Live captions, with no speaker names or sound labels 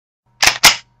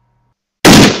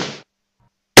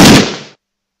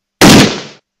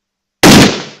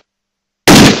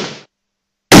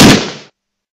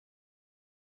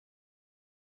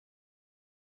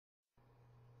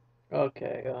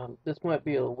Okay, this might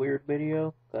be a weird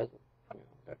video because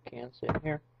got cans sitting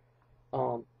here.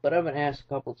 But I've been asked a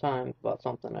couple times about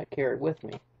something I carry with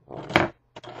me. I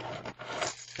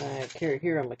carry it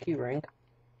here on my key ring,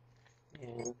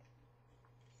 and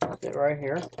it's it right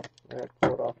here. I'm going to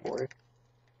pull it off for you.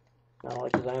 Not only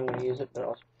because I'm going to use it, but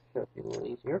I'll show it to you a little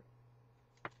easier.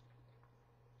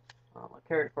 I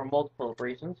carry it for multiple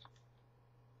reasons.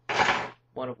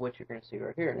 One of which you're going to see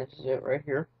right here, and this is it right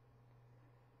here.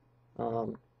 Let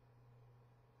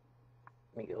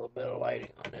me get a little bit of lighting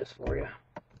on this for you.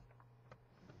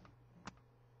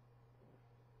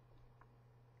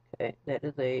 Okay, that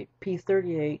is a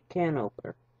p38 can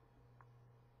opener.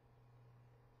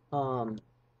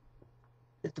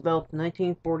 It's developed in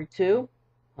 1942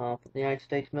 for the United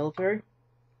States military.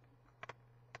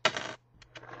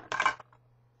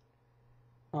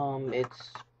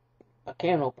 It's a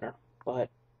can opener, but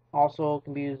also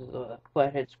can be used as a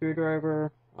flathead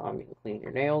screwdriver. You can clean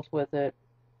your nails with it.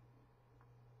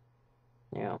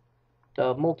 You know, it's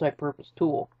a multi-purpose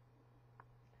tool.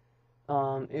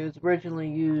 It was originally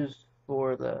used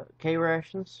for the K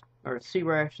rations, or C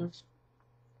rations.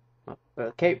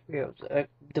 It was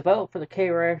developed for the K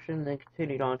ration, then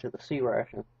continued on to the C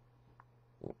ration.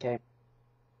 Okay.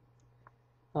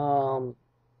 For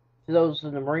those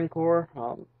in the Marine Corps,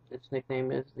 its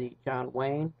nickname is the John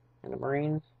Wayne in the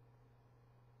Marines.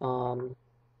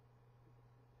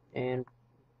 And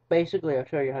basically, I'll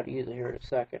show you how to use it here in a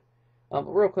second. But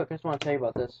real quick, I just want to tell you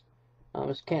about this.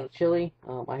 It's a can of chili.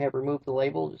 I have removed the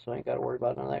label, just so I ain't got to worry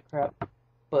about none of that crap.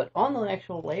 But on the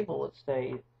actual label, it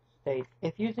states,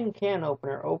 if using can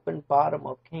opener, open bottom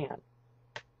of can.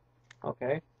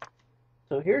 Okay?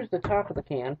 So here's the top of the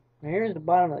can, and here's the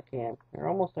bottom of the can. They're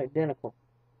almost identical.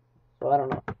 So I don't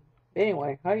know.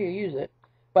 Anyway, how do you use it?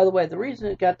 By the way, the reason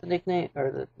it got the nickname,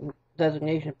 or the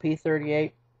designation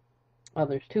P38,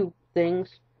 there's two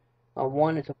things.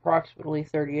 One is approximately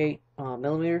 38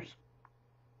 millimeters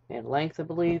in length, I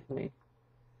believe. Where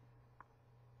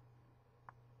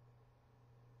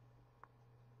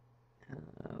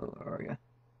are you?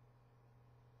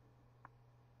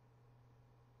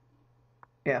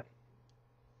 Yeah,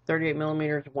 38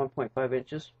 millimeters, 1.5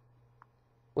 inches,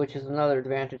 which is another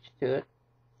advantage to it.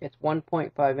 It's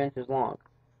 1.5 inches long.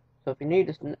 So if you need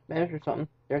to measure something,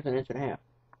 there's an inch and a half.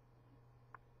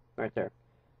 Right there.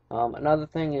 Another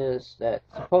thing is that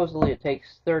supposedly it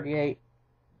takes 38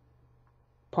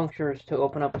 punctures to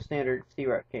open up a standard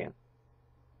C-rack can.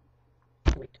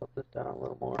 Let me tilt this down a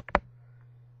little more.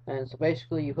 And so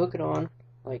basically you hook it on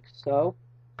like so.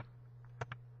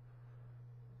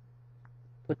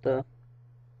 Put the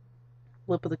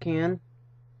lip of the can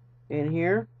in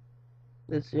here.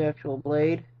 This is the actual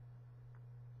blade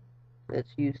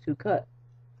that's used to cut.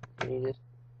 And you just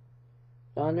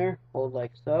on there, hold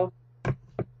like so,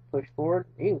 push forward.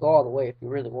 You can go all the way if you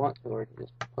really want to, or you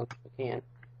just puncture the can.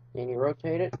 Then you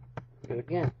rotate it, do it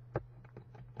again.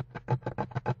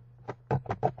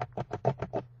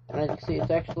 And as you see, it's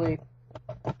actually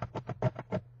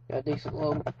got a decent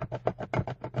little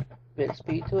bit of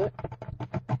speed to it.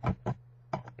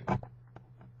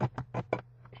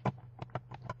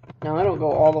 Now I don't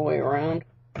go all the way around.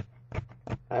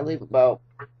 I leave about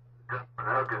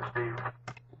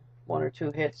one or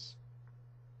two hits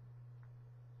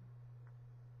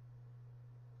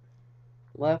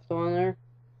left on there,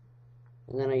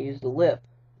 and then I use the lip,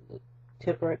 the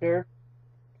tip right there,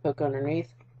 hook underneath,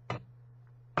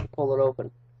 and pull it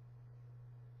open.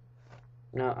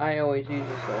 Now I always use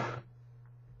a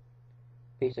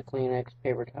piece of Kleenex,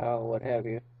 paper towel, what have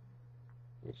you,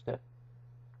 just to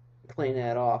clean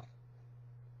that off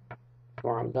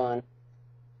before I'm done.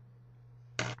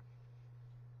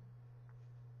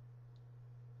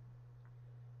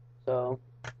 So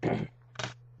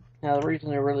now the reason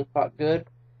they're really pot good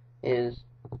is,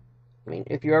 I mean,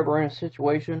 if you're ever in a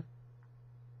situation,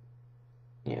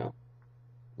 you know,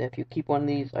 if you keep one of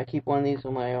these, I keep one of these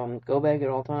on my go bag at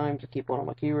all times. I keep one on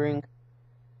my key ring.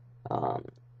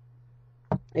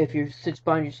 If you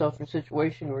find yourself in a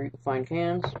situation where you can find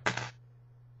cans,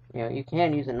 you know, you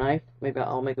can use a knife. Maybe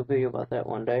I'll make a video about that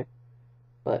one day.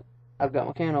 But I've got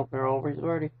my can opener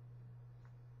already.